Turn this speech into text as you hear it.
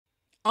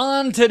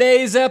On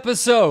today's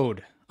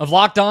episode of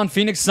Locked On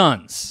Phoenix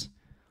Suns,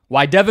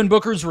 why Devin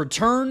Booker's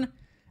return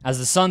as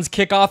the Suns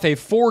kick off a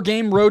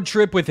 4-game road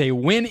trip with a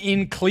win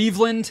in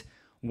Cleveland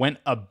went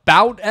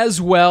about as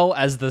well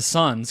as the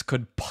Suns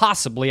could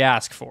possibly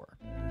ask for.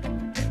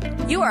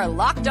 You are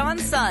Locked On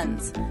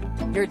Suns,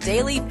 your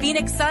daily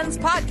Phoenix Suns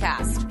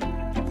podcast,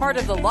 part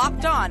of the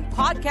Locked On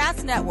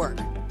Podcast Network,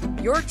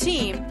 your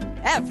team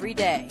every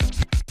day.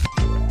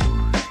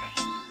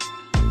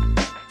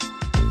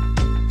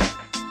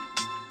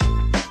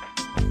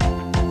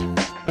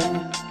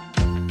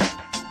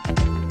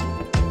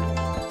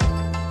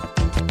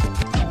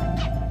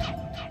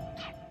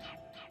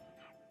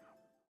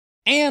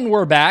 And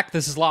we're back.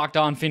 This is Locked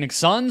On Phoenix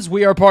Suns.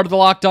 We are part of the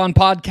Locked On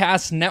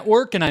Podcast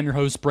Network, and I'm your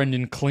host,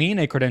 Brendon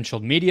Kleen, a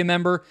credentialed media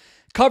member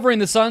covering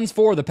the Suns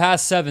for the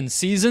past 7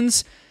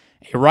 seasons,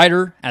 a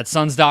writer at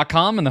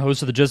Suns.com, and the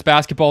host of the Just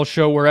Basketball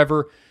Show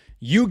wherever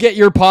you get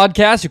your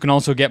podcast. You can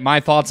also get my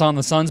thoughts on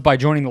the Suns by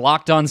joining the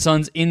Locked On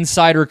Suns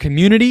Insider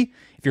community.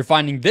 If you're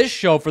finding this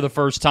show for the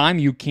first time,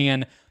 you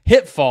can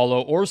hit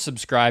follow or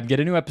subscribe. Get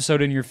a new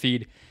episode in your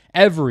feed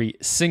every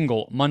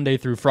single Monday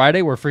through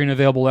Friday. We're free and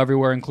available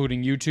everywhere,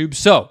 including YouTube.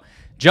 So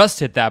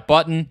just hit that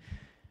button,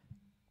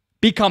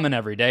 become an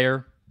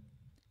everydayer,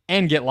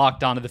 and get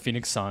locked onto the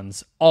Phoenix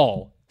Suns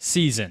all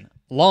season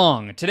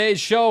long.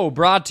 Today's show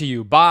brought to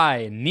you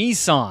by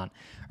Nissan.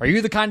 Are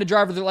you the kind of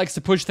driver that likes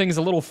to push things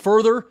a little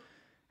further?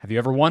 Have you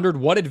ever wondered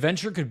what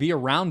adventure could be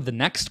around the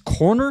next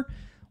corner?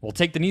 Well,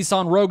 take the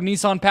Nissan Rogue,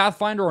 Nissan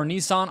Pathfinder, or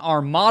Nissan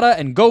Armada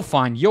and go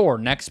find your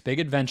next big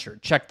adventure.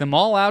 Check them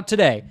all out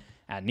today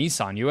at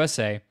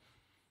nissanusa.com.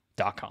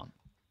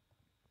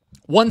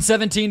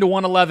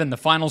 117-111, the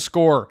final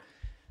score.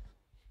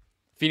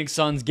 Phoenix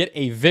Suns get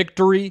a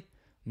victory,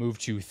 move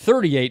to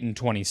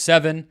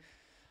 38-27.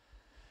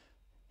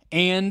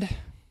 And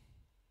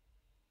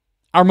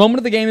our moment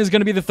of the game is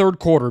going to be the third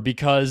quarter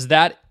because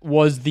that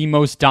was the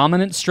most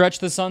dominant stretch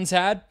the Suns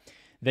had.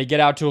 They get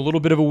out to a little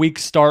bit of a weak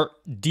start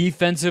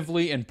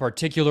defensively, in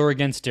particular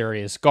against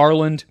Darius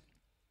Garland.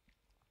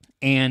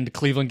 And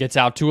Cleveland gets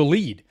out to a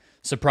lead.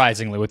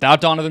 Surprisingly, without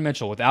Donovan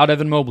Mitchell, without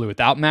Evan Mobley,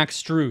 without Max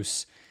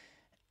Strus,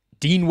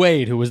 Dean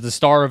Wade, who was the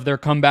star of their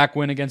comeback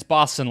win against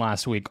Boston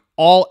last week,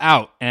 all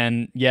out,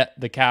 and yet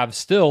the Cavs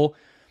still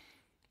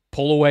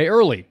pull away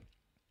early.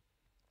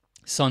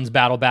 Suns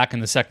battle back in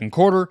the second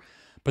quarter,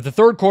 but the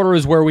third quarter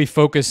is where we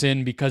focus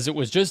in because it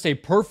was just a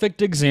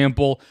perfect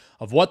example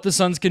of what the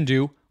Suns can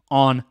do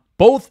on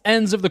both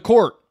ends of the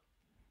court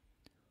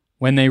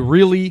when they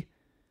really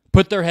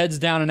put their heads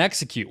down and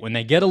execute, when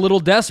they get a little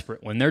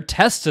desperate, when they're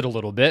tested a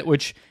little bit,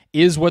 which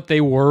is what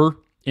they were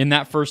in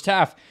that first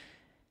half.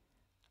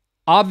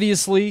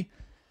 Obviously,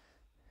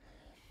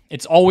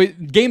 it's always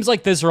games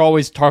like this are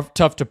always tough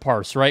to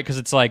parse, right? Because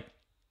it's like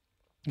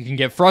you can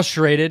get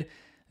frustrated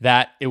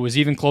that it was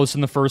even close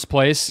in the first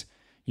place.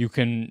 You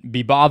can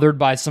be bothered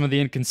by some of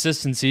the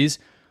inconsistencies,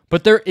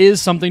 but there is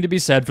something to be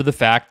said for the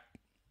fact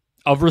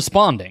of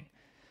responding.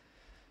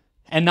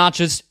 And not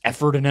just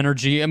effort and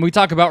energy. And we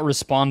talk about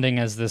responding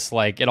as this,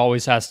 like, it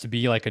always has to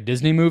be like a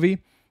Disney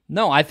movie.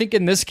 No, I think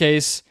in this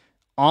case,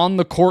 on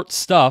the court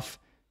stuff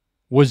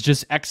was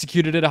just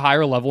executed at a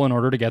higher level in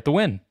order to get the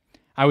win.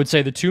 I would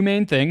say the two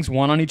main things,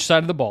 one on each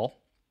side of the ball.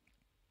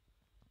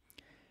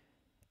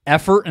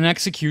 Effort and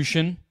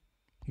execution,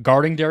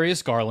 guarding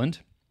Darius Garland.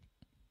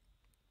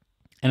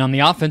 And on the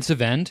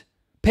offensive end,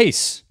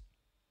 pace.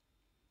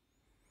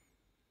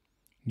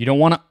 You don't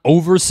want to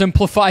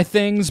oversimplify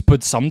things,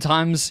 but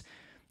sometimes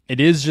it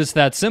is just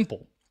that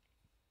simple.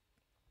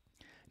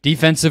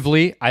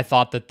 Defensively, I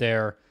thought that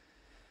their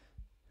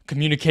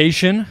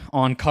communication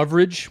on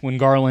coverage when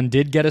Garland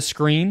did get a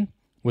screen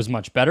was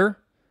much better.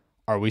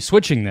 Are we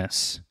switching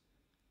this?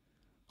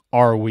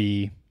 Are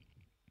we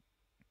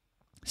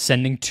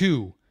sending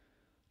 2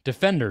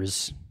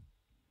 defenders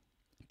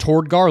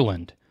toward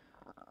Garland?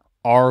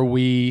 Are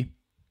we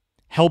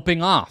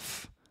helping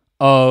off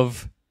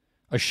of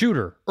a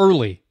shooter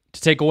early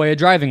to take away a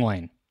driving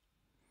lane?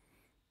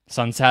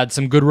 Suns had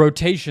some good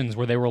rotations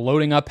where they were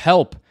loading up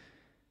help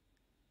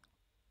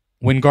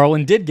when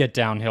Garland did get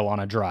downhill on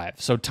a drive.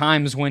 So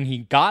times when he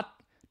got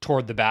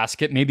toward the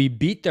basket, maybe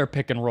beat their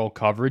pick and roll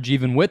coverage,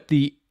 even with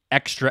the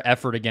extra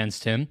effort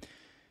against him,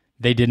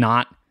 they did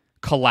not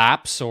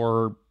collapse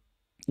or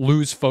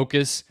lose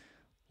focus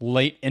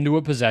late into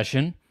a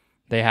possession.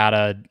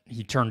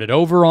 He turned it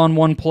over on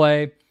one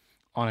play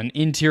on an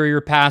interior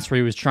pass where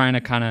he was trying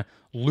to kind of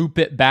loop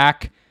it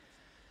back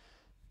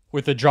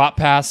with a drop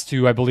pass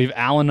to, I believe,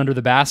 Allen under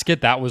the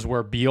basket. That was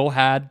where Beal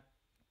had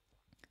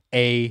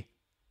a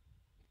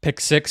pick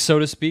six, so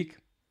to speak.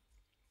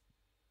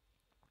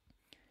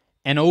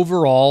 And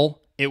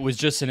overall, it was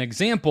just an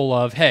example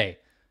of, hey,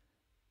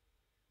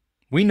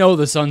 we know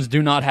the Suns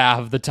do not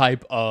have the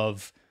type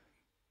of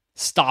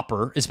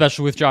stopper,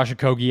 especially with Josh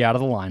Okogie out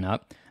of the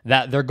lineup,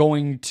 that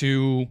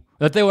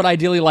they would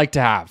ideally like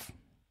to have,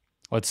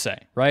 let's say,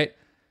 right?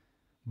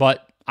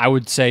 But I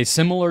would say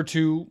similar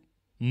to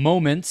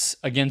moments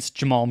against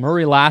Jamal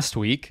Murray last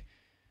week,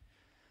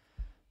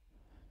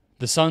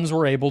 the Suns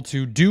were able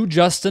to do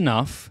just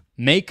enough,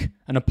 make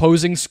an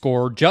opposing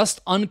scorer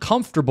just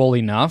uncomfortable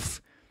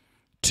enough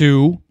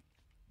to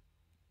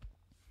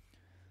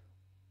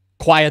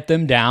quiet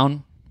them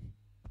down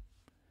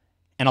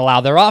and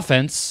allow their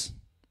offense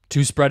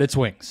to spread its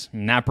wings.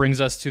 And that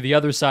brings us to the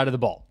other side of the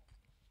ball.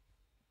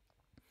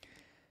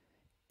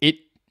 It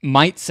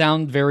might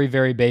sound very,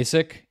 very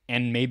basic,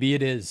 and maybe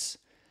it is.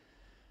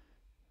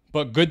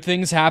 But good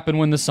things happen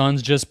when the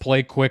Suns just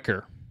play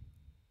quicker.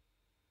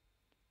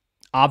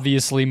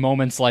 Obviously,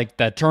 moments like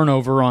that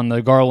turnover on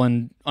the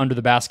Garland under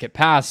the basket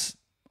pass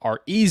are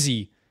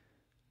easy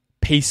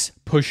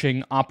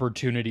pace-pushing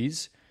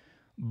opportunities.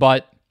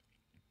 But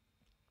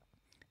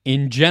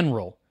in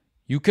general,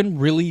 you can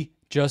really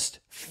just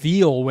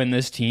feel when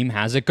this team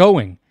has it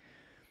going,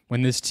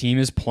 when this team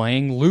is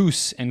playing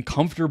loose and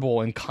comfortable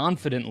and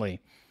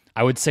confidently.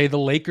 I would say the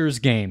Lakers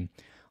game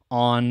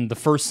on the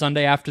first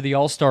Sunday after the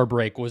All-Star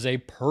break was a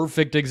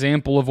perfect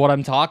example of what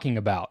I'm talking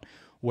about,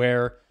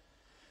 where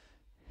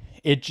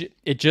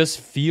it just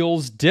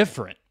feels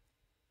different.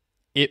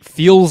 It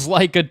feels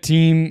like a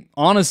team,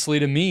 honestly,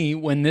 to me,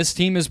 when this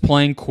team is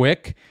playing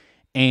quick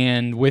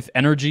and with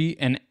energy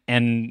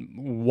and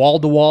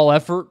wall-to-wall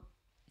effort,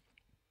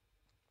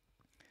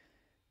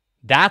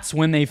 that's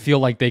when they feel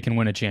like they can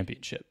win a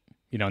championship.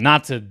 You know,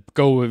 not to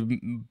go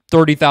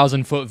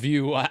 30,000-foot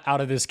view out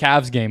of this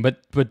Cavs game,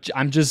 but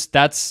I'm just,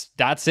 that's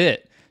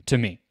it to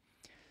me.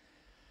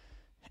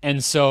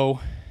 And so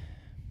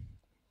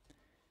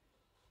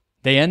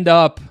they end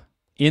up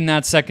in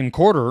that second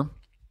quarter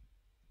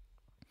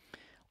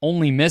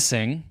only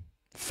missing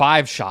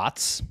 5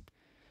 shots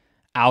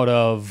out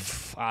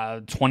of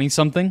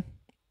 20-something.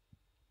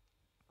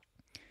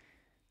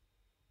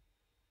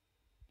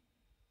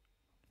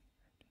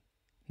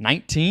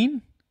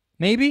 $19,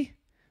 maybe?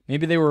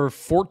 Maybe they were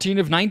 14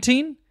 of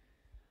 19.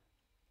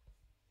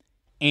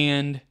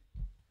 And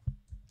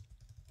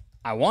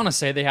I want to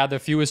say they had the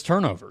fewest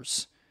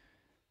turnovers.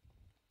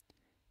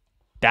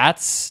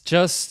 That's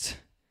just...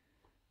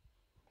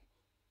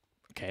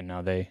 Okay,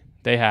 no, they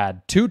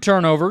had 2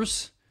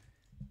 turnovers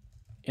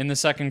in the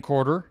second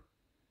quarter.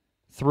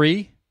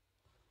 3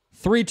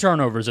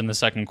 turnovers in the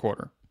second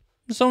quarter.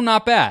 So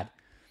not bad.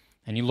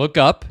 And you look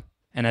up,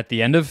 and at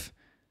the end of...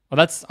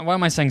 why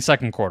am I saying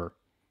second quarter?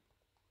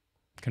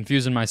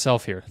 Confusing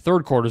myself here.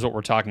 Third quarter is what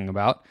we're talking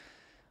about.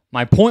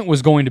 My point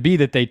was going to be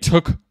that they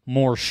took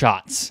more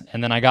shots,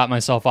 and then I got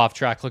myself off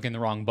track clicking the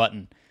wrong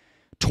button.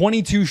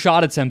 22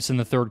 shot attempts in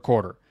the third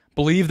quarter.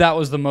 Believe that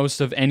was the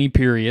most of any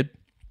period.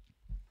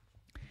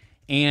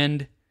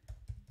 And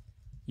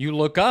you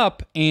look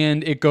up,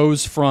 and it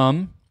goes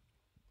from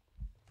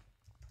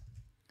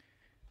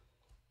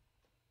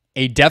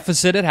a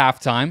deficit at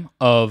halftime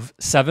of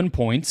 7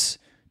 points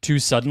to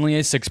suddenly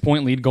a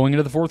 6-point lead going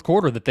into the fourth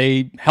quarter that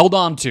they held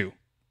on to.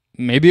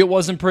 Maybe it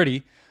wasn't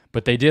pretty,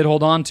 but they did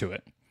hold on to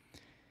it.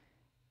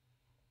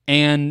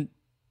 And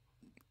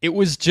it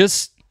was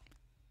just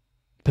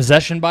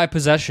possession by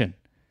possession,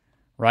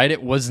 right?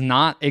 It was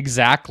not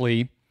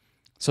exactly...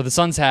 So the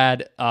Suns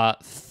had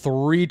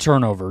 3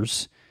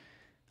 turnovers,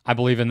 I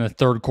believe, in the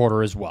third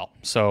quarter as well.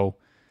 So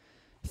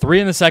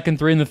 3 in the second,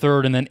 3 in the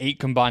third, and then 8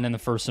 combined in the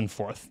first and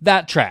fourth.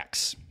 That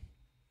tracks.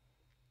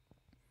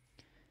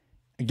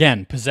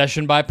 Again,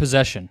 possession by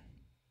possession.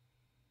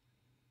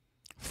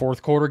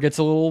 Fourth quarter gets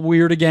a little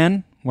weird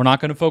again. We're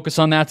not going to focus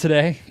on that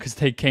today because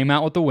they came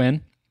out with the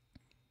win.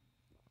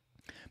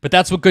 But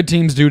that's what good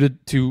teams do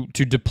to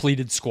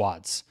depleted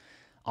squads.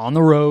 On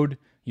the road,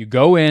 you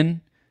go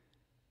in,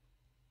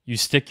 you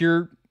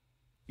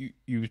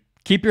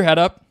keep your head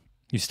up,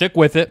 you stick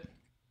with it,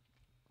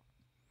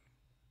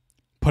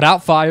 put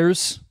out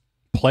fires,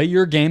 play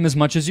your game as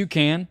much as you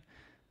can,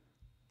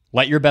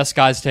 let your best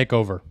guys take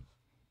over.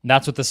 And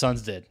that's what the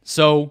Suns did.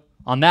 So,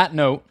 on that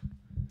note,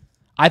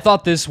 I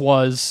thought this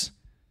was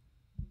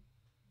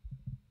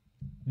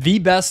the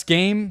best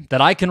game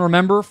that I can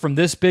remember from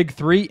this big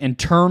three in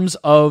terms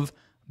of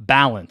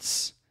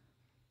balance.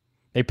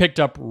 They picked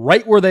up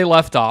right where they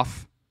left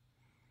off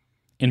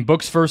in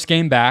Book's first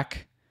game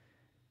back,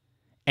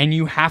 and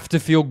you have to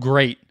feel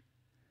great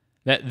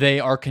that they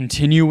are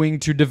continuing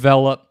to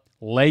develop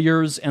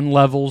layers and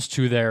levels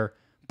to their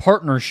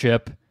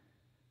partnership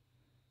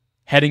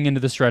heading into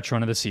the stretch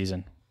run of the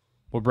season.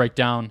 We'll break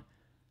down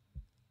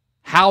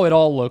how it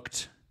all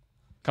looked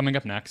coming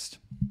up next.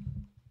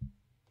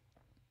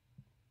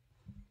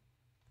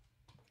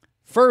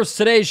 First,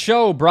 today's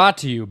show brought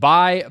to you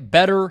by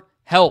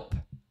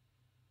Betterhelp.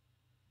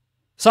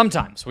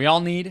 Sometimes we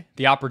all need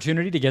the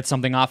opportunity to get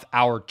something off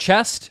our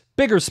chest,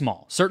 big or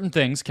small. Certain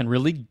things can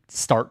really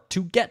start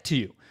to get to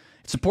you.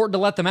 It's important to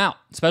let them out,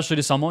 especially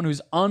to someone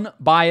who's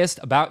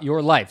unbiased about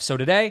your life. So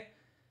today,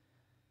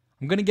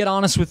 I'm going to get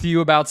honest with you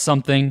about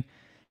something,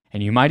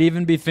 and you might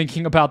even be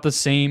thinking about the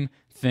same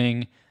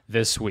thing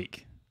this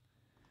week.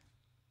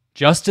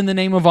 Just in the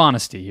name of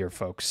honesty here,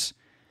 folks,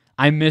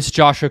 I miss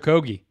Josh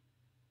Okogie.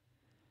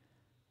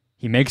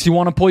 He makes you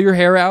want to pull your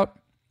hair out.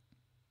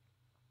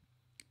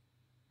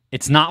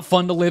 It's not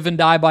fun to live and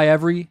die by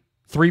every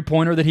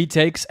three-pointer that he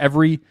takes,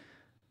 every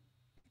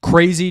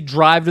crazy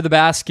drive to the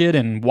basket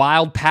and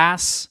wild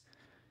pass.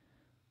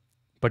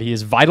 but he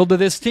is vital to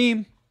this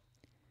team,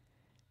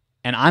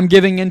 and I'm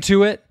giving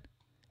into it,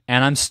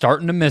 and I'm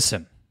starting to miss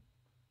him.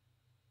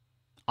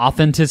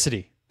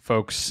 Authenticity,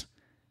 folks.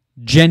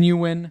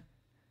 Genuine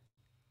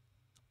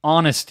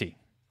honesty.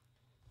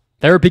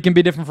 Therapy can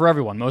be different for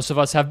everyone. Most of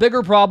us have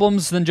bigger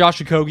problems than Josh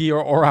Okogie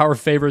or our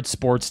favorite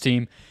sports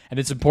team, and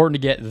it's important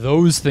to get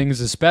those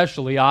things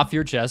especially off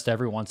your chest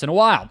every once in a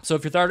while. So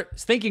if you're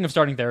thinking of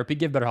starting therapy,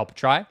 give BetterHelp a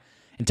try.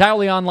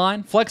 Entirely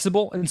online,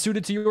 flexible, and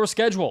suited to your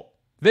schedule.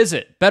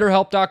 Visit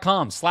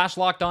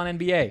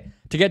BetterHelp.com/LockedOnNBA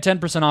to get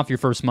 10% off your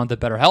first month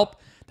at BetterHelp.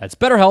 That's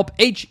BetterHelp,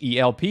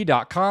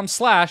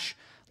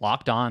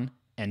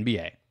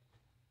 HELP.com/LockedOnNBA.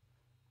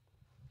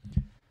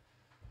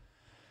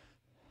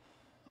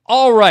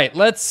 All right,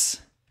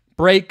 let's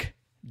break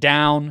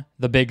down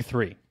the big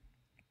three.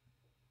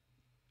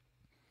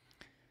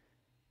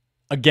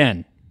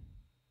 Again,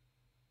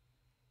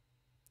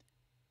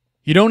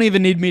 you don't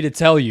even need me to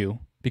tell you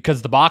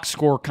because the box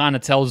score kind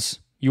of tells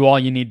you all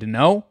you need to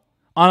know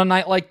on a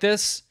night like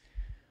this.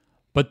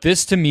 But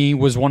this, to me,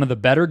 was one of the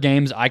better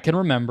games I can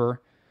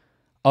remember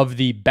of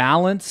the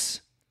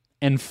balance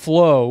and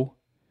flow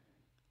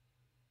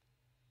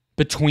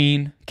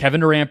between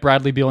Kevin Durant,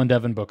 Bradley Beal, and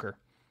Devin Booker.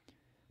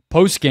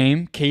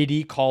 Post-game,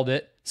 KD called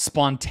it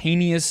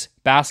spontaneous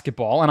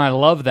basketball, and I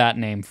love that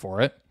name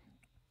for it.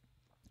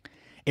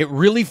 It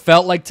really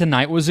felt like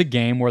tonight was a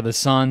game where the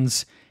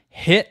Suns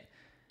hit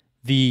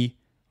the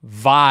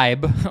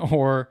vibe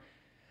or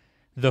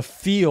the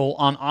feel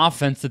on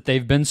offense that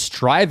they've been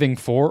striving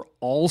for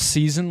all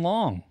season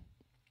long.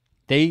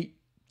 They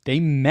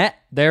met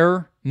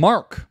their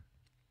mark.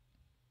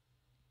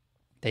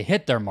 They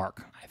hit their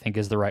mark, I think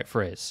is the right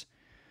phrase.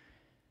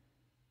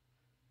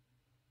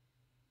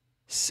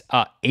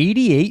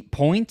 88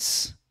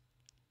 points,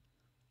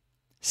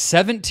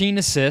 17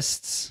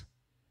 assists,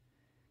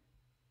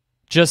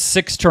 just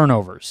 6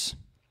 turnovers.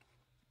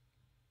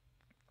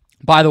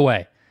 By the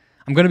way,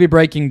 I'm going to be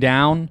breaking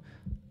down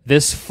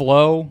this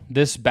flow,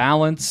 this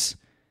balance,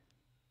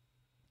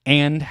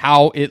 and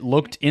how it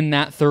looked in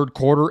that third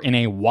quarter in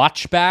a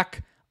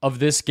watchback of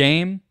this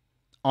game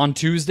on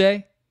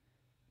Tuesday.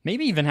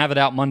 Maybe even have it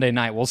out Monday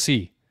night. We'll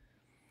see.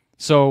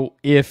 So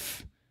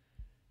if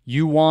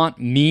you want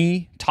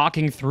me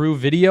talking through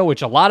video,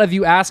 which a lot of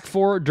you ask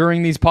for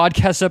during these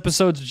podcast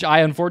episodes, which I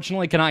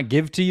unfortunately cannot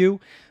give to you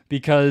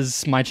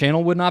because my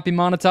channel would not be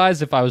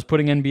monetized if I was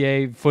putting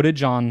NBA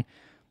footage on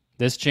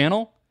this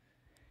channel.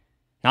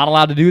 Not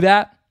allowed to do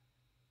that.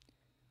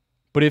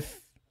 But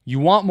if you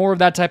want more of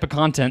that type of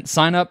content,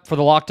 sign up for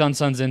the Locked On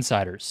Suns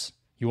Insiders.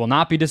 You will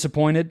not be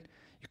disappointed.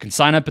 You can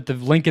sign up at the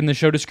link in the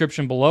show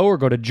description below or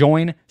go to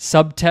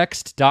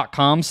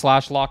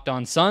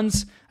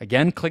joinsubtext.com/LockedOnSuns.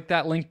 Again, click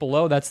that link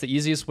below. That's the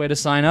easiest way to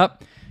sign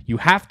up. You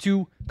have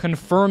to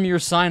confirm your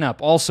sign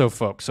up also,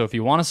 folks. So if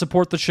you want to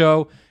support the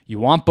show, you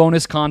want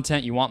bonus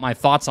content, you want my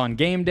thoughts on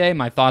game day,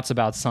 my thoughts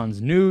about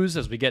Suns news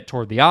as we get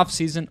toward the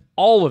offseason,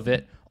 all of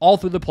it, all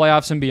through the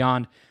playoffs and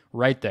beyond,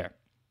 right there.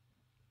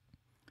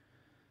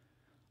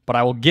 But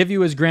I will give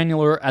you as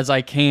granular as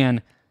I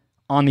can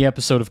on the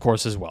episode, of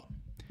course, as well.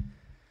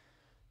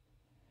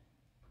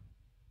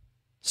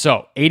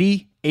 So,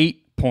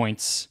 88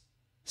 points,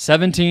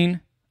 17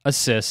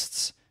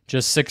 assists,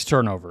 just 6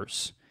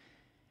 turnovers.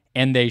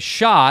 And they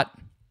shot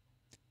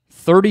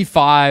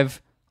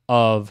 35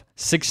 of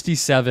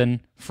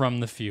 67 from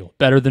the field,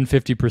 better than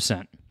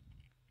 50%.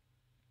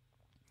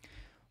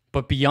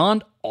 But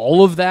beyond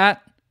all of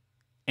that,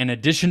 in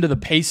addition to the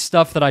pace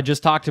stuff that I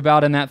just talked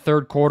about in that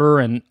third quarter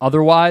and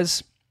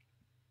otherwise,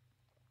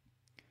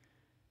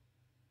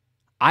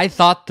 I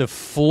thought the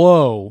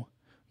flow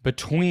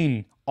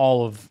between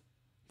all of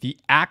the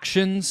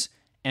actions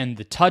and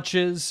the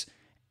touches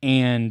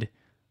and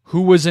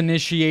who was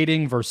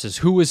initiating versus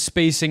who was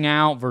spacing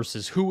out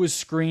versus who was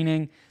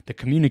screening, the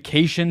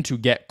communication to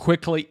get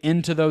quickly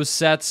into those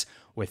sets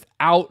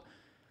without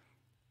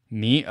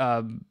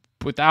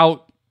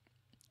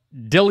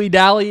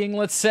dilly-dallying,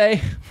 let's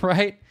say,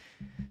 right?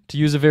 To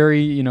use a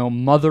very,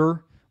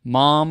 mother,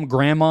 mom,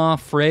 grandma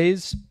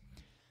phrase.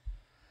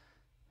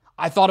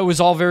 I thought it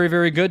was all very,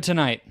 very good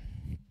tonight.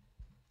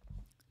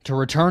 To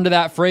return to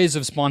that phrase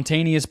of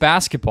spontaneous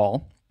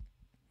basketball,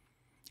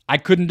 I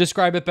couldn't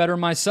describe it better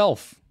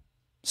myself.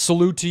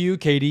 Salute to you,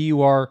 KD.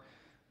 You are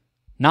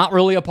not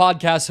really a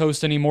podcast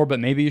host anymore,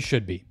 but maybe you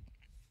should be.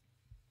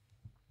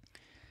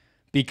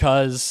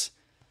 Because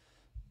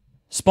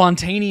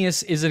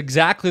spontaneous is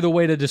exactly the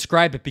way to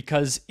describe it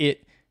because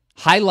it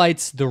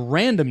highlights the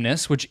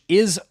randomness, which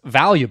is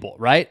valuable,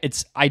 right?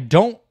 I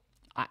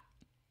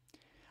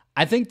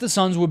think the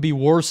Suns would be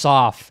worse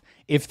off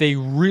if they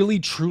really,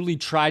 truly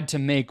tried to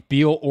make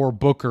Beal or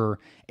Booker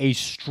a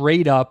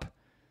straight-up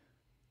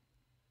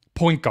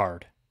point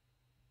guard.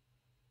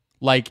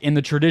 Like in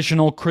the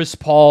traditional Chris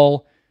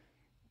Paul,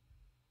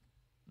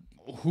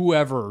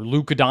 whoever,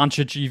 Luka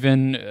Doncic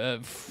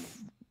even,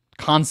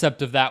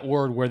 concept of that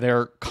word where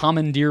they're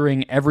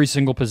commandeering every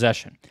single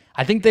possession.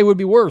 I think they would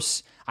be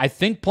worse. I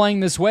think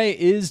playing this way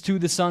is to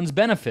the Suns'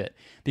 benefit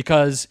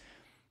because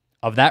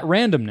of that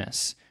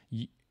randomness.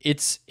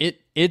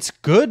 it's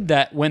good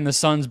that when the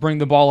Suns bring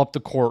the ball up the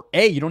court,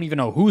 A, you don't even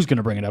know who's going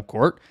to bring it up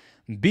court.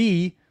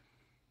 B,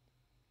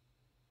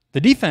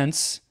 the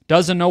defense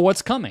doesn't know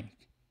what's coming.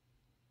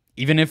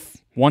 Even if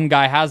one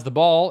guy has the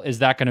ball, is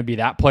that going to be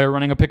that player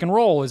running a pick and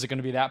roll? Is it going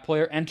to be that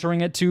player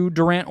entering it to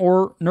Durant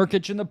or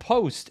Nurkic in the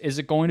post? Is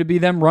it going to be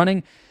them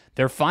running?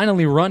 They're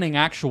finally running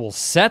actual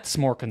sets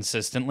more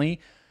consistently.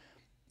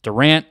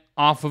 Durant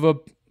off of a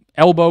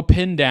elbow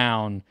pin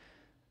down,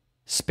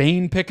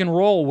 Spain pick and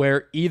roll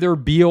where either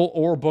Beal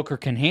or Booker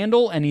can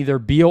handle, and either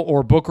Beal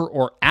or Booker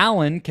or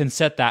Allen can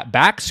set that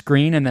back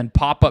screen and then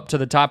pop up to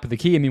the top of the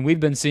key. I mean, we've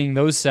been seeing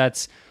those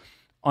sets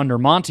under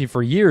Monty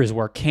for years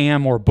where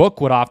Cam or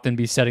Book would often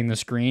be setting the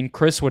screen.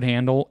 Chris would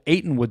handle,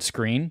 Ayton would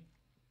screen.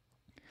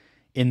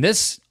 In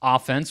this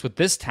offense, with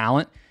this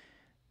talent,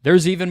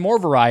 there's even more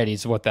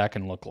varieties of what that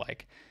can look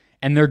like.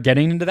 And they're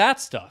getting into that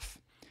stuff.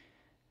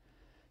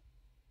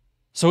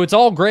 So it's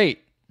all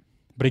great.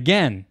 But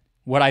again,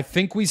 what I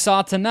think we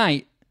saw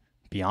tonight,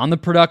 beyond the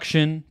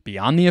production,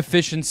 beyond the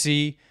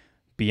efficiency,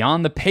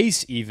 beyond the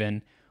pace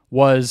even,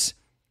 was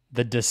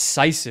the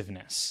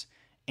decisiveness.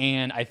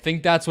 And I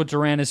think that's what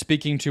Durant is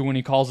speaking to when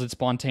he calls it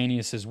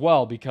spontaneous as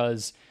well,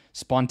 because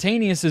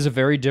spontaneous is a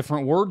very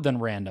different word than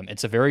random.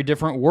 It's a very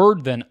different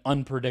word than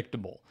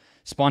unpredictable.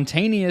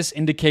 Spontaneous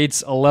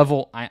indicates a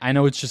level, I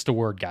know it's just a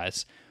word,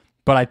 guys,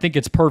 but I think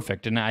it's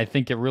perfect, and I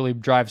think it really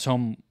drives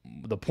home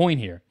the point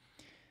here.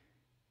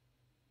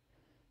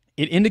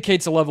 It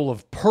indicates a level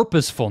of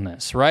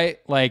purposefulness, right?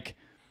 Like,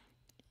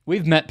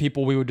 we've met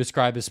people we would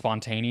describe as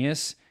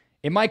spontaneous.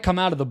 It might come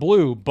out of the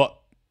blue, but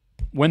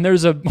when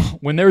there's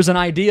an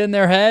idea in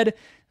their head,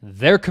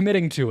 they're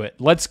committing to it.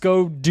 Let's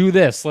go do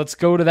this. Let's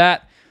go to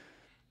that.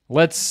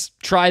 Let's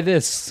try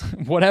this.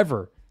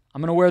 Whatever.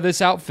 I'm going to wear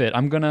this outfit.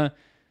 I'm going to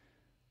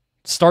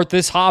start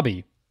this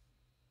hobby.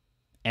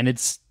 And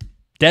it's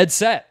dead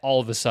set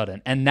all of a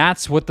sudden. And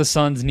that's what the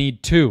Suns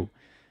need too.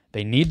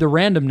 They need the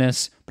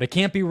randomness, but it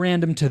can't be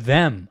random to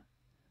them,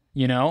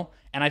 you know?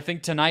 And I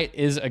think tonight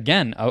is,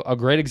 again, a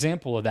great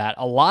example of that.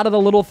 A lot of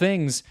the little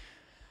things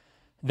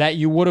that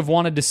you would have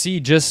wanted to see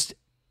just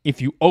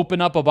if you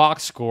open up a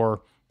box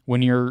score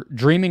when you're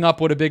dreaming up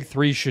what a big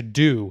three should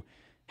do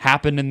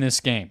happened in this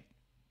game.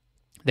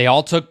 They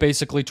all took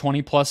basically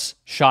 20-plus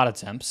shot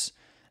attempts.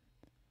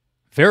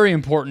 Very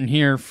important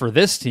here for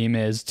this team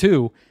is,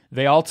 too,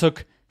 they all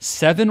took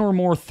 7 or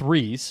more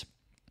threes,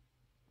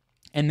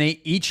 and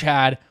they each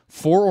had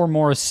 4 or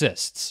more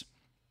assists.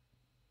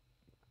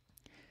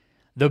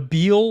 The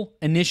Beal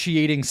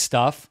initiating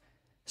stuff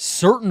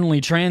certainly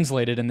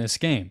translated in this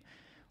game.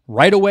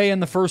 Right away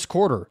in the first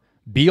quarter,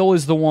 Beal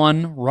is the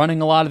one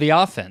running a lot of the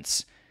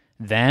offense.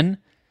 Then,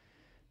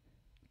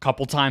 a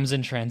couple times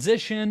in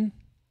transition,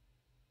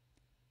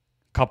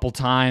 a couple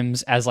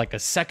times as like a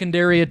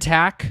secondary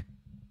attack,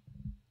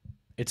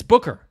 it's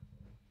Booker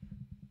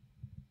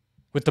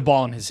with the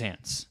ball in his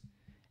hands.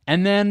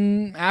 And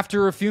then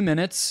after a few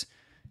minutes,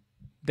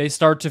 they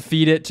start to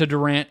feed it to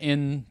Durant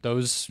in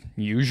those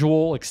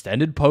usual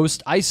extended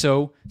post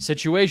ISO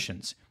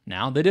situations.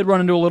 Now, they did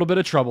run into a little bit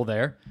of trouble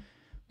there,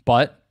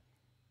 but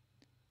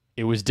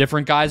it was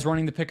different guys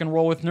running the pick and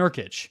roll with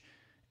Nurkic.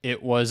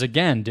 It was,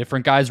 again,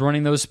 different guys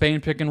running those Spain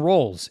pick and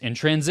rolls. In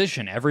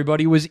transition,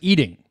 everybody was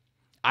eating.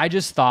 I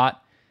just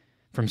thought,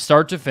 from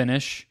start to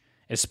finish,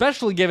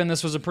 especially given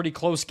this was a pretty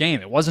close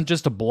game, it wasn't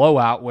just a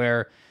blowout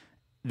where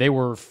they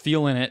were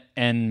feeling it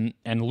and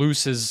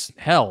loose as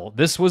hell.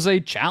 This was a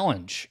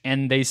challenge,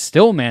 and they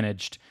still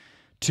managed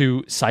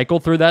to cycle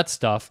through that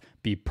stuff,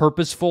 be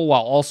purposeful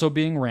while also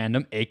being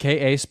random,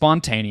 aka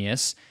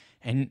spontaneous,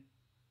 and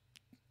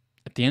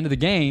at the end of the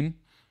game,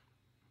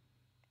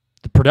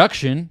 the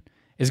production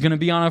is going to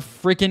be on a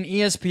freaking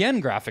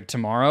ESPN graphic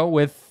tomorrow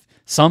with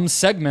some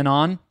segment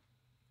on,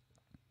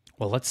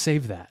 well, let's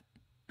save that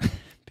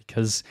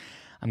because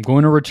I'm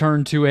going to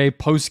return to a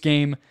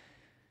post-game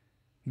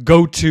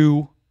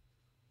go-to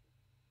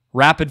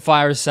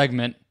rapid-fire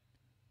segment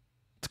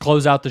to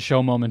close out the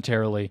show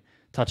momentarily,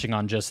 touching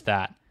on just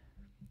that.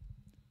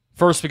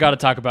 First, we got to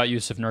talk about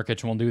Jusuf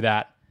Nurkic, and we'll do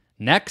that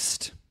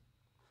next.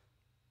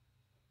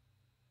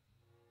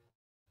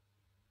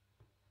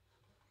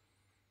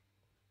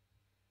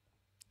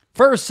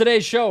 First,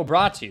 today's show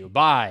brought to you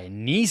by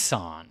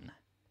Nissan.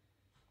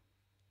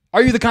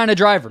 Are you the kind of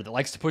driver that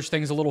likes to push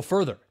things a little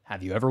further?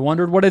 Have you ever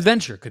wondered what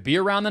adventure could be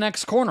around the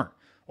next corner?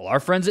 Well, our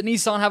friends at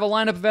Nissan have a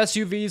lineup of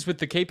SUVs with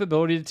the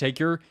capability to take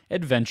your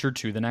adventure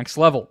to the next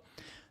level.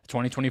 The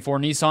 2024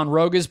 Nissan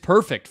Rogue is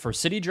perfect for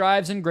city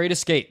drives and great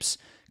escapes.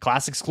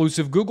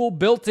 Class-exclusive Google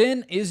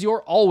built-in is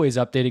your always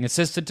updating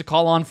assistant to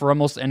call on for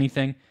almost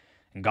anything.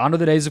 And gone are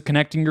the days of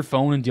connecting your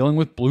phone and dealing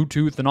with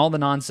Bluetooth and all the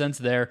nonsense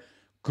there.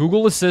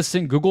 Google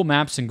Assistant, Google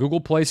Maps, and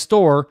Google Play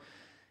Store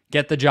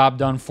get the job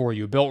done for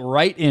you. Built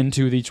right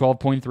into the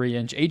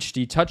 12.3-inch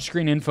HD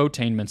touchscreen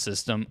infotainment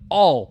system,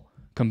 all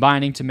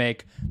combining to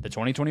make the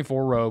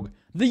 2024 Rogue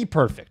the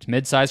perfect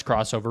midsize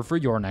crossover for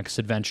your next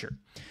adventure.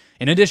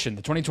 In addition,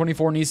 the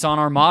 2024 Nissan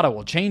Armada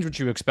will change what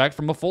you expect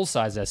from a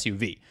full-size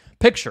SUV.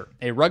 Picture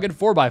a rugged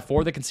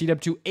 4x4 that can seat up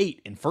to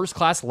 8 in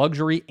first-class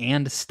luxury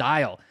and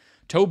style.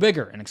 Tow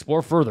bigger and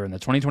explore further in the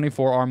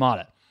 2024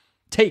 Armada.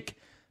 Take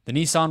the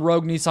Nissan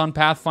Rogue, Nissan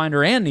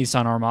Pathfinder, and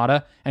Nissan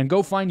Armada and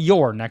go find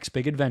your next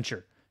big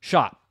adventure.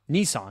 Shop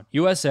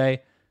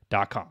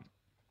nissanusa.com.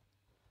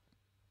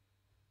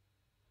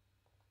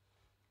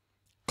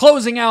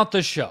 Closing out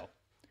the show,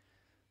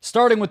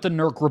 starting with the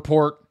Nurk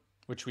report,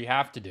 which we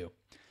have to do.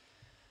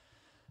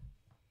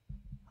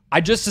 I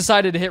just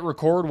decided to hit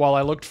record while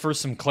I looked for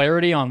some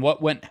clarity on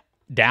what went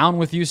down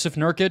with Jusuf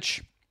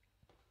Nurkic.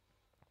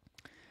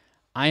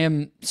 I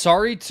am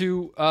sorry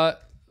to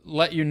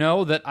let you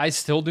know that I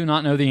still do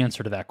not know the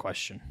answer to that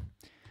question.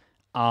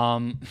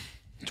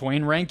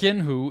 Dwayne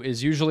Rankin, who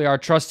is usually our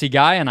trusty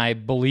guy, and I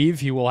believe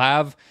he will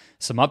have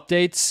some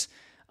updates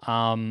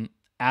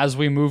as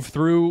we move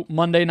through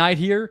Monday night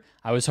here.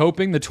 I was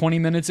hoping the 20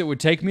 minutes it would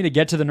take me to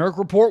get to the Nurk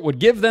report would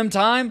give them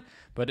time,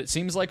 but it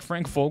seems like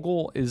Frank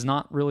Vogel is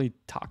not really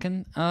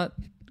talking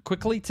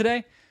quickly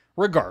today.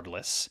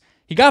 Regardless,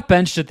 he got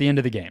benched at the end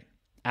of the game,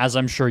 as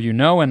I'm sure you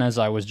know, and as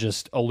I was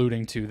just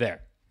alluding to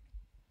there.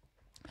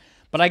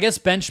 But I guess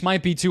bench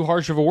might be too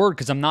harsh of a word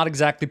because I'm not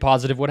exactly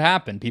positive what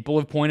happened. People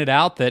have pointed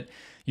out that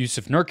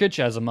Jusuf Nurkic,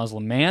 as a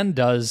Muslim man,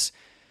 does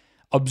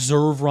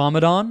observe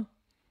Ramadan,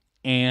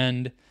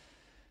 and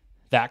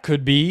that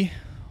could be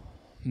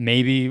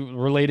maybe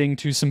relating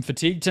to some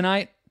fatigue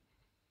tonight.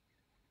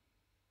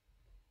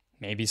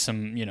 Maybe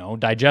some,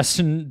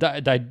 digestive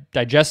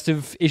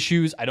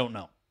issues. I don't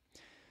know.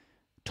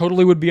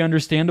 Totally would be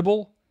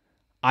understandable.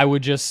 I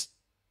would just,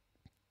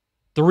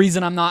 the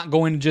reason I'm not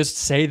going to just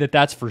say that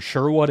that's for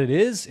sure what it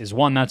is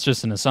one, that's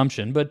just an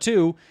assumption. But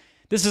two,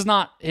 this is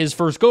not his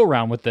first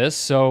go-around with this,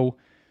 so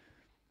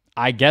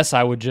I guess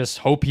I would just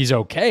hope he's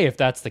okay if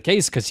that's the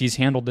case, because he's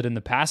handled it in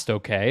the past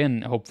okay,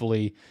 and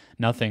hopefully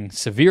nothing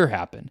severe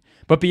happened.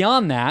 But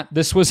beyond that,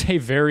 this was a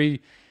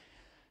very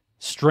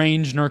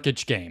strange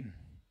Nurkic game.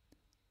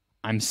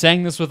 I'm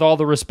saying this with all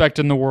the respect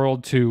in the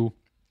world to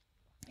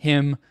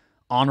him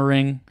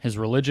honoring his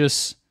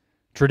religious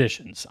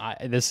traditions.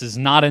 This is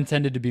not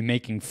intended to be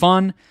making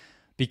fun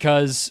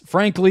because,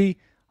 frankly,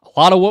 a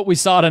lot of what we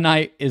saw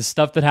tonight is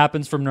stuff that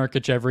happens from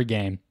Nurkic every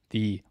game.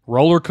 The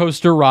roller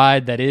coaster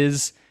ride that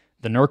is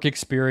the Nurk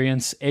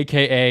experience,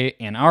 a.k.a.,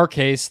 in our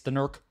case, the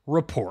Nurk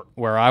report,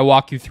 where I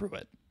walk you through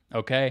it,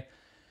 okay?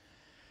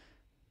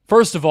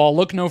 First of all,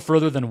 look no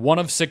further than 1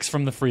 of 6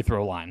 from the free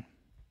throw line.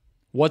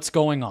 What's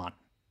going on?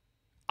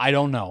 I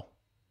don't know.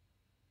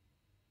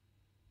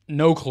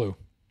 No clue.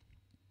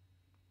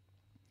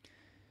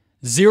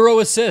 0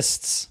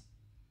 assists.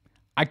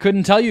 I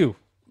couldn't tell you.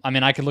 I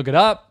mean, I could look it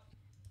up.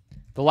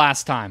 The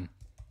last time,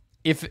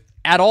 if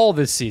at all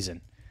this season,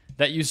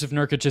 that Jusuf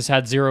Nurkic has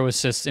had 0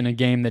 assists in a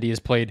game that he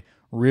has played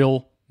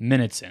real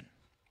minutes in.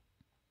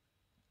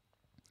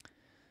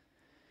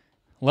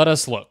 Let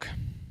us look.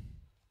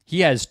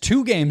 He has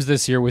 2 games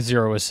this year with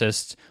 0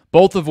 assists,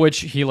 both of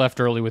which he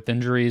left early with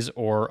injuries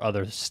or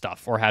other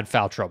stuff, or had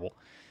foul trouble.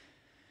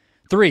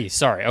 3,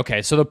 sorry.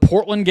 Okay, so the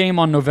Portland game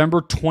on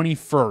November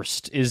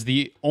 21st is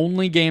the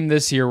only game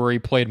this year where he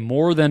played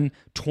more than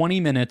 20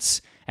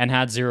 minutes and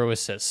had 0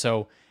 assists.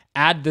 So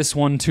add this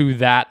one to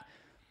that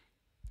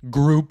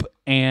group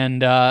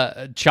and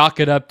chalk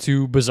it up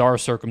to bizarre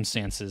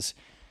circumstances.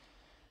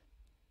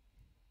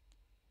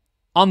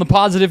 On the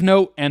positive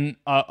note, and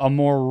a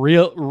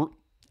more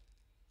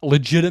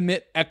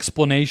legitimate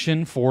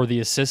explanation for the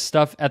assist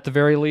stuff at the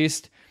very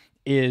least,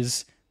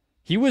 is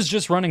he was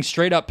just running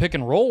straight up pick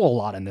and roll a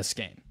lot in this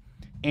game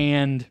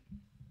and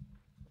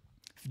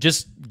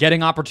just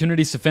getting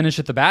opportunities to finish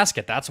at the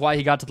basket. That's why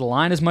he got to the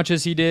line as much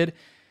as he did.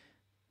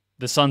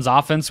 The Suns'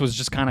 offense was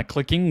just kind of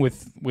clicking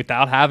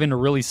without having to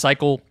really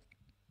cycle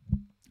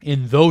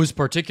in those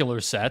particular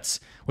sets,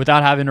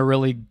 without having to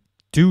really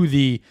do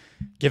the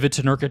give it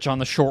to Nurkic on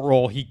the short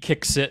roll, he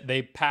kicks it,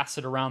 they pass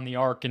it around the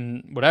arc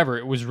and whatever.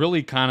 It was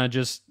really kind of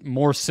just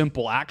more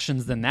simple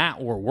actions than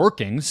that were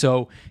working,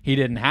 so he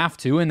didn't have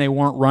to, and they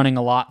weren't running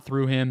a lot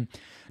through him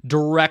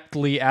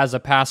directly as a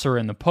passer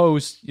in the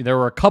post. There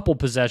were a couple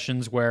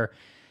possessions where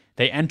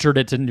they entered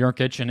it to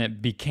Nurkic and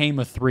it became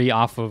a 3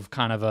 off of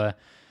kind of a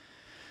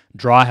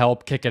draw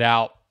help, kick it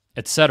out,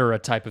 etc.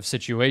 type of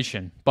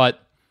situation. But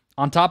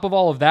on top of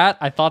all of that,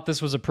 I thought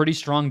this was a pretty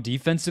strong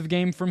defensive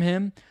game from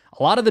him.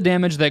 A lot of the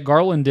damage that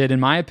Garland did, in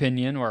my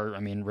opinion, or I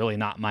mean, really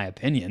not my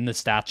opinion, the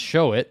stats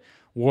show it,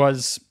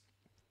 was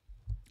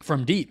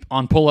from deep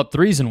on pull-up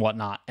threes and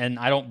whatnot, and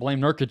I don't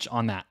blame Nurkic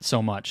on that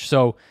so much.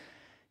 So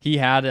he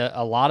had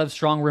a lot of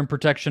strong rim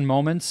protection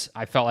moments.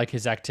 I felt like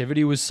his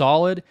activity was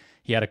solid.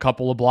 He had a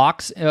couple of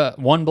blocks,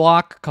 1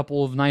 block, a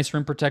couple of nice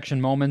rim protection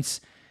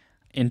moments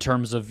in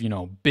terms of,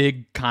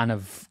 big kind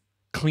of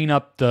clean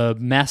up the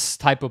mess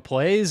type of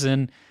plays,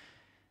 and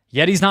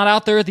yet he's not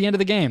out there at the end of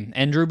the game.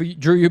 And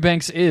Drew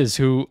Eubanks is,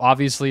 who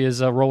obviously is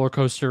a roller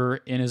coaster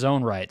in his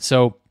own right.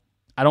 So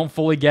I don't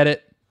fully get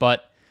it,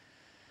 but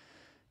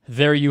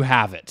there you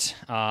have it.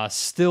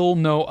 Still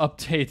no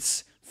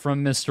updates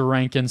from Mr.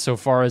 Rankin so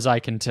far as I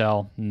can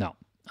tell. No.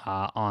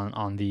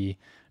 on the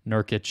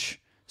Nurkic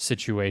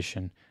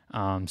situation.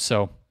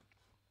 So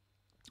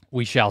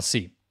we shall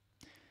see.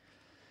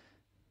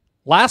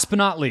 Last but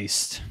not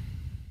least,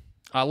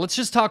 let's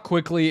just talk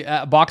quickly.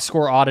 Box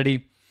score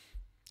oddity.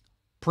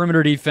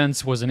 Perimeter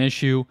defense was an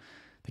issue.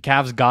 The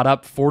Cavs got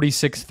up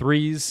 46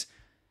 threes.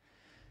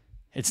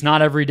 It's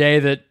not every day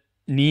that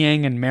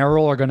Niang and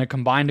Merrill are going to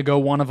combine to go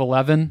 1 of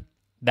 11.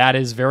 That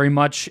is very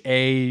much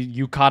a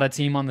Yukata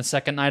team on the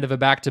second night of a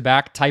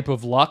back-to-back type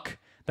of luck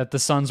that the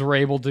Suns were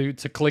able to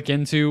click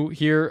into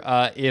here.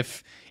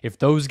 If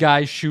those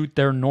guys shoot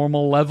their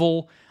normal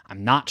level,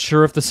 I'm not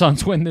sure if the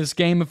Suns win this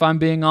game, if I'm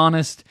being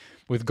honest,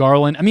 with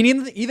Garland. I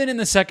mean, even in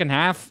the second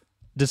half,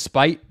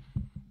 despite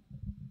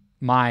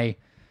my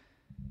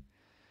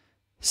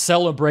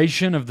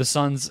celebration of the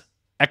Suns'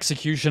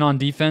 execution on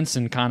defense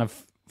and kind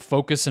of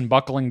focus and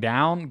buckling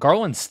down,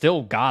 Garland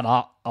still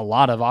got a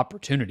lot of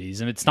opportunities,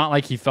 and it's not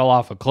like he fell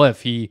off a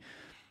cliff. He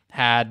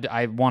had,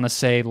 I want to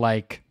say,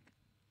 like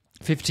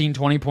 15,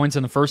 20 points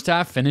in the first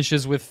half,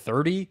 finishes with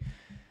 30.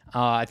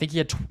 I think he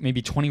had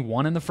maybe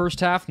 21 in the first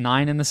half,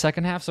 9 in the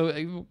second half. So,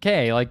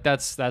 okay, like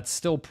that's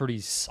still pretty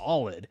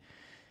solid.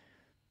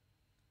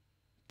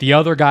 The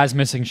other guys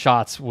missing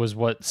shots was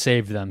what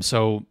saved them.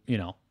 So,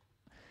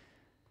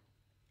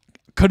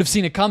 could have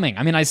seen it coming.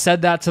 I mean, I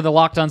said that to the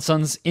Locked On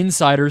Suns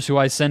insiders who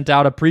I sent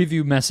out a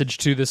preview message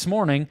to this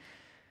morning.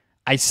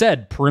 I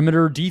said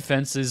perimeter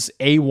defense is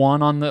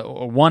A1 on the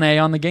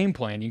 1A on the game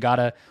plan. You got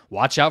to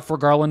watch out for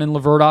Garland and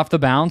LeVert off the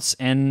bounce,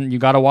 and you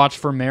got to watch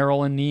for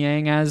Merrill and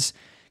Niang as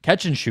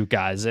catch and shoot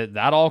guys.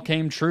 That all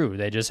came true.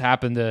 They just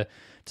happened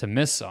to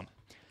miss some.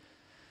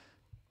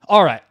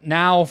 All right,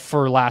 now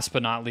for last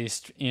but not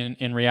least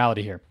in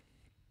reality here.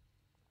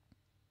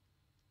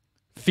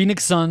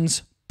 Phoenix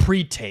Suns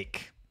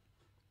pre-take.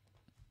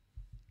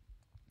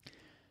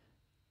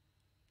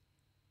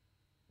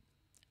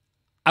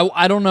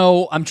 I don't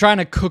know. I'm trying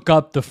to cook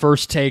up the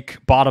first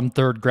take bottom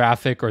third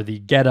graphic or the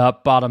get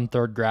up bottom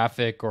third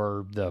graphic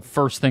or the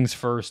first things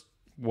first,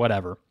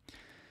 whatever.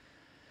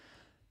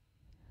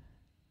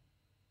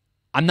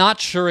 I'm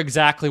not sure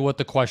exactly what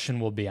the question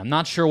will be. I'm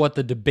not sure what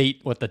the debate,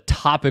 what the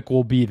topic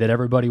will be that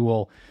everybody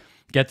will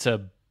get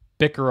to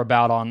bicker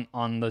about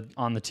on the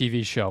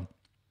TV show.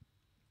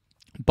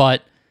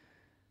 But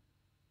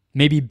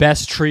maybe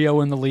best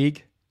trio in the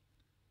league.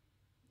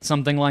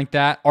 Something like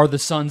that. Are the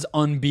Suns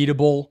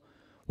unbeatable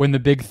when the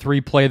big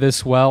three play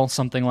this well?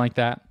 Something like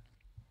that.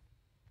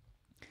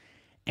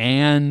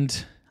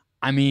 And,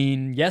 I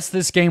mean, yes,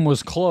 this game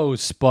was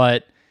close,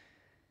 but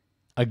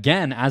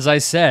again, as I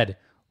said,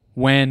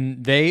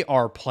 when they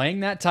are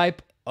playing that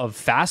type of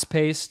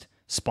fast-paced,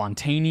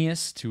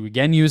 spontaneous, to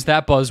again use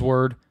that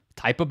buzzword,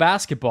 type of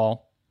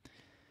basketball,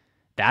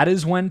 that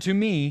is when, to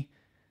me,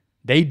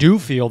 they do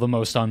feel the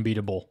most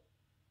unbeatable.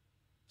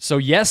 So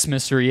yes,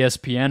 Mr.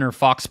 ESPN or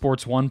Fox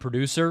Sports 1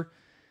 producer,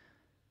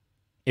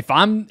 if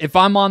I'm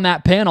on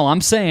that panel,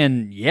 I'm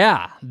saying,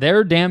 yeah,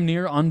 they're damn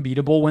near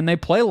unbeatable when they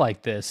play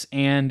like this.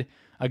 And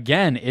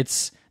again,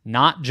 it's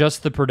not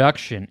just the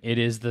production. It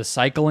is the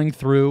cycling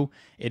through.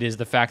 It is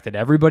the fact that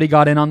everybody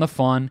got in on the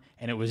fun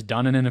and it was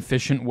done in an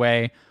efficient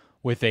way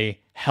with a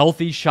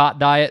healthy shot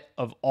diet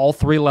of all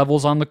three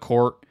levels on the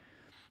court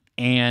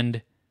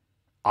and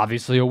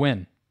obviously a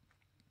win.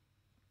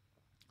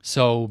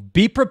 So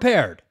be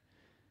prepared.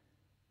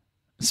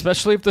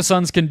 Especially if the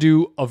Suns can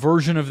do a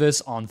version of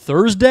this on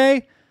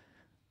Thursday,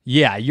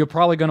 yeah, you're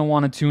probably going to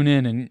want to tune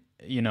in and,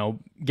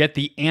 get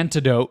the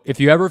antidote.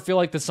 If you ever feel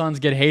like the Suns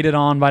get hated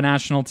on by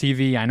national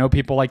TV, I know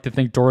people like to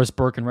think Doris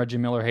Burke and Reggie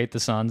Miller hate the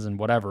Suns and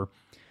whatever.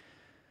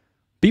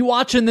 Be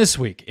watching this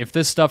week if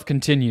this stuff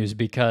continues,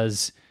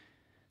 because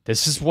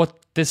this is what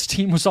this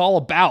team was all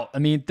about. I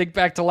mean, think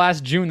back to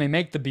last June, they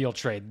make the Beal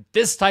trade.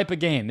 This type of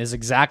game is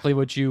exactly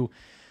what you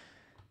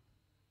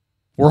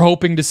we're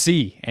hoping to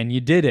see, and you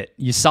did it.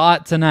 You saw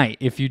it tonight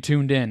if you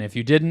tuned in. If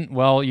you didn't,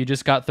 well, you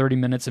just got 30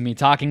 minutes of me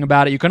talking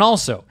about it. You can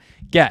also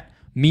get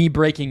me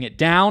breaking it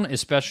down,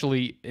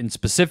 especially in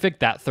specific,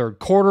 that third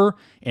quarter,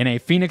 in a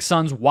Phoenix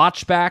Suns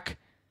watch back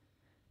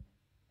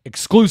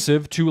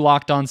exclusive to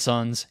Locked On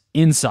Suns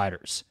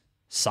insiders.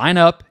 Sign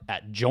up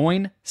at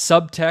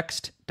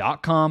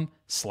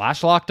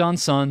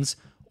joinsubtext.com/LockedOnSuns,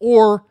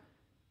 or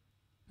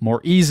more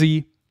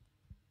easy,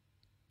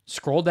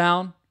 scroll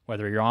down.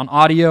 Whether you're on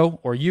audio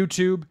or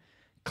YouTube,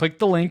 click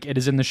the link. It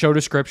is in the show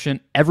description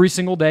every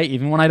single day,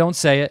 even when I don't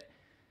say it.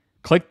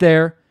 Click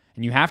there,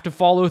 and you have to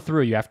follow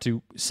through. You have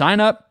to sign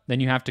up, then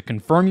you have to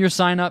confirm your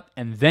sign up,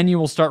 and then you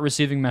will start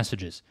receiving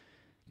messages.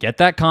 Get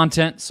that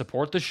content,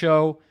 support the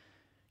show,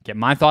 get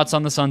my thoughts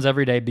on the Suns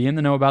every day, be in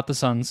the know about the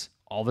Suns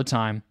all the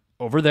time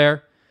over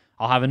there.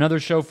 I'll have another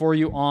show for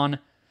you on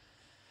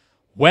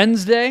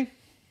Wednesday,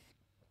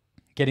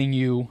 getting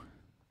you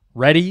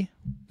ready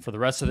for the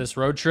rest of this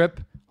road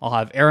trip. I'll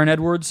have Aaron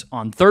Edwards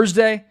on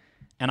Thursday,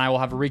 and I will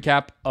have a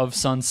recap of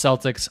Suns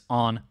Celtics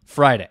on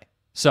Friday.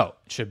 So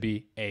it should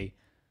be a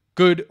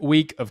good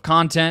week of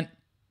content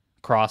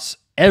across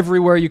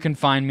everywhere you can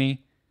find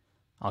me.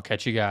 I'll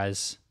catch you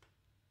guys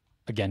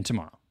again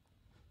tomorrow.